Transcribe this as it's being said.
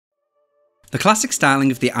The classic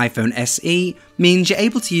styling of the iPhone SE means you're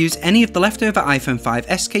able to use any of the leftover iPhone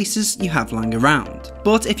 5S cases you have lying around.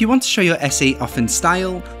 But if you want to show your SE off in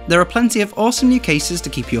style, there are plenty of awesome new cases to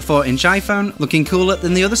keep your 4-inch iPhone looking cooler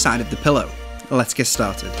than the other side of the pillow. Let's get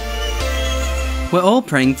started. We're all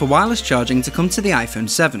praying for wireless charging to come to the iPhone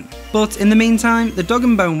 7, but in the meantime, the dog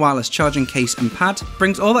and bone wireless charging case and pad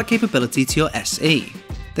brings all that capability to your SE.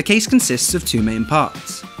 The case consists of two main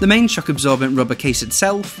parts, the main shock-absorbent rubber case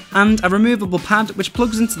itself, and a removable pad which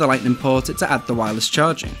plugs into the lightning port to add the wireless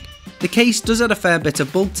charging. The case does add a fair bit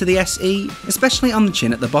of bulk to the SE, especially on the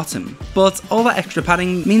chin at the bottom, but all that extra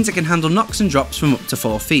padding means it can handle knocks and drops from up to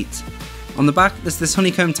 4 feet. On the back there's this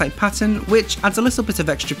honeycomb type pattern which adds a little bit of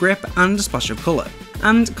extra grip and a splash of colour,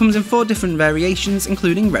 and comes in 4 different variations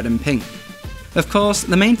including red and pink. Of course,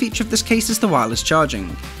 the main feature of this case is the wireless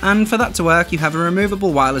charging, and for that to work you have a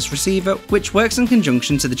removable wireless receiver which works in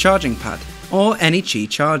conjunction to the charging pad, or any Qi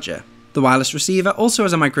charger. The wireless receiver also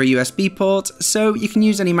has a micro USB port, so you can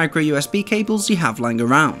use any micro USB cables you have lying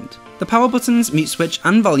around. The power buttons, mute switch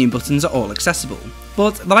and volume buttons are all accessible,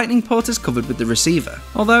 but the lightning port is covered with the receiver,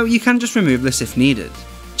 although you can just remove this if needed.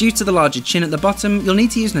 Due to the larger chin at the bottom, you'll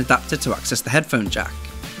need to use an adapter to access the headphone jack,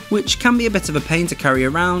 which can be a bit of a pain to carry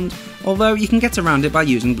around, although you can get around it by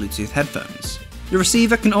using Bluetooth headphones. The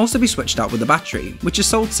receiver can also be switched out with a battery, which is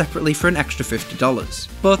sold separately for an extra $50,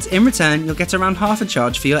 but in return you'll get around half a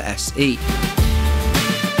charge for your SE.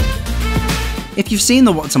 If you've seen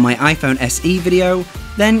the What's on my iPhone SE video,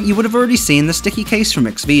 then you would have already seen the sticky case from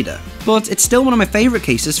Xvida, but it's still one of my favourite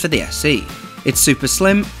cases for the SE. It's super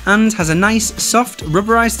slim and has a nice, soft,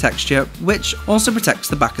 rubberized texture which also protects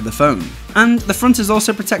the back of the phone, and the front is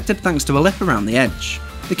also protected thanks to a lip around the edge.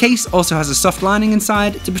 The case also has a soft lining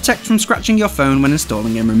inside to protect from scratching your phone when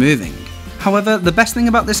installing and removing. However, the best thing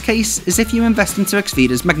about this case is if you invest into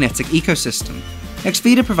Xvida's magnetic ecosystem.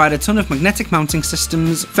 Xvida provide a ton of magnetic mounting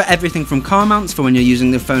systems for everything from car mounts for when you're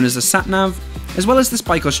using the phone as a sat-nav, as well as this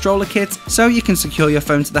bike or stroller kit so you can secure your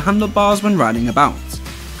phone to the handlebars when riding about.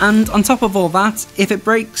 And on top of all that, if it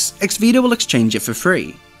breaks, Xvida will exchange it for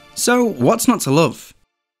free. So what's not to love?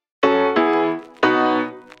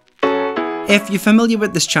 If you're familiar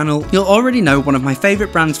with this channel, you'll already know one of my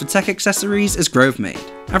favourite brands for tech accessories is Grovemade.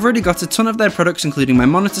 I've already got a ton of their products including my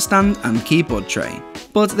monitor stand and keyboard tray,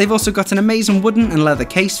 but they've also got an amazing wooden and leather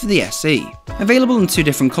case for the SE. Available in 2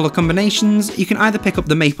 different colour combinations, you can either pick up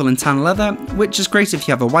the maple and tan leather, which is great if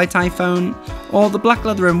you have a white iPhone, or the black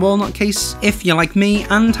leather and walnut case if you're like me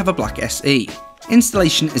and have a black SE.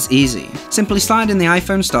 Installation is easy. Simply slide in the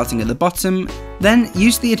iPhone starting at the bottom, then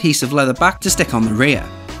use the adhesive leather back to stick on the rear.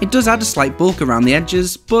 It does add a slight bulk around the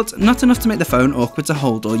edges, but not enough to make the phone awkward to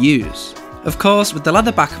hold or use. Of course, with the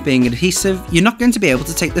leather back being adhesive, you're not going to be able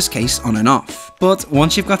to take this case on and off, but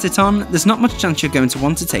once you've got it on, there's not much chance you're going to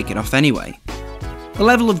want to take it off anyway. The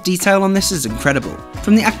level of detail on this is incredible,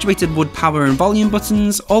 from the actuated wood power and volume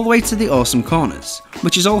buttons all the way to the awesome corners,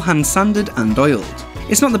 which is all hand sanded and oiled.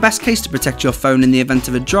 It's not the best case to protect your phone in the event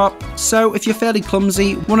of a drop, so if you're fairly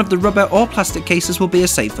clumsy, one of the rubber or plastic cases will be a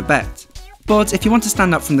safer bet. But if you want to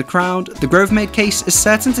stand out from the crowd, the Grovemade case is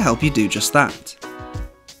certain to help you do just that.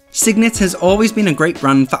 Signet has always been a great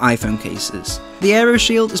brand for iPhone cases. The Aero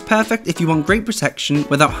Shield is perfect if you want great protection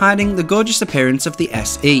without hiding the gorgeous appearance of the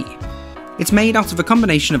SE. It's made out of a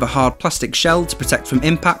combination of a hard plastic shell to protect from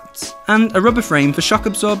impacts, and a rubber frame for shock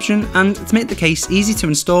absorption and to make the case easy to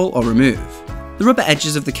install or remove. The rubber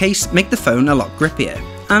edges of the case make the phone a lot grippier,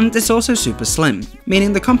 and it's also super slim,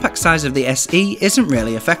 meaning the compact size of the SE isn't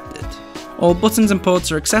really affected. All buttons and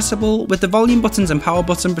ports are accessible, with the volume buttons and power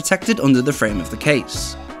button protected under the frame of the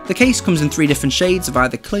case. The case comes in 3 different shades of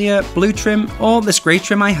either clear, blue trim, or this grey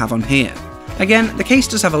trim I have on here. Again, the case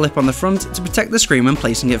does have a lip on the front to protect the screen when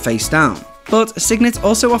placing it face down, but Signet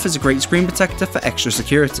also offers a great screen protector for extra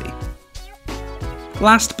security.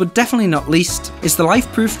 Last but definitely not least is the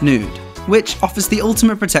Life-Proof Nude, which offers the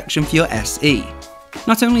ultimate protection for your SE.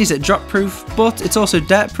 Not only is it drop proof, but it's also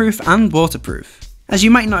dirt proof and waterproof. As you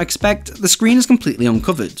might not expect, the screen is completely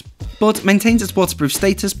uncovered, but maintains its waterproof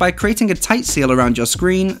status by creating a tight seal around your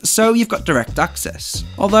screen so you've got direct access,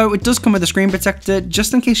 although it does come with a screen protector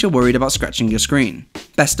just in case you're worried about scratching your screen.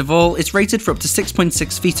 Best of all, it's rated for up to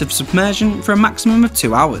 6.6 feet of submersion for a maximum of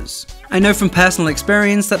 2 hours. I know from personal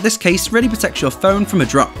experience that this case really protects your phone from a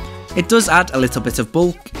drop. It does add a little bit of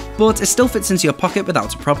bulk, but it still fits into your pocket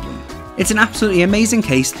without a problem. It's an absolutely amazing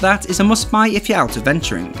case that is a must buy if you're out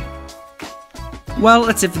adventuring. Well,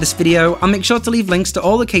 that's it for this video. I'll make sure to leave links to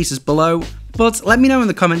all the cases below, but let me know in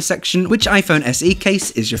the comments section which iPhone SE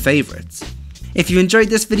case is your favourite. If you enjoyed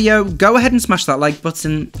this video, go ahead and smash that like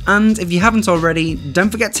button, and if you haven't already, don't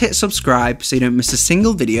forget to hit subscribe so you don't miss a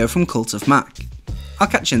single video from Cult of Mac. I'll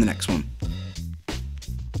catch you in the next one.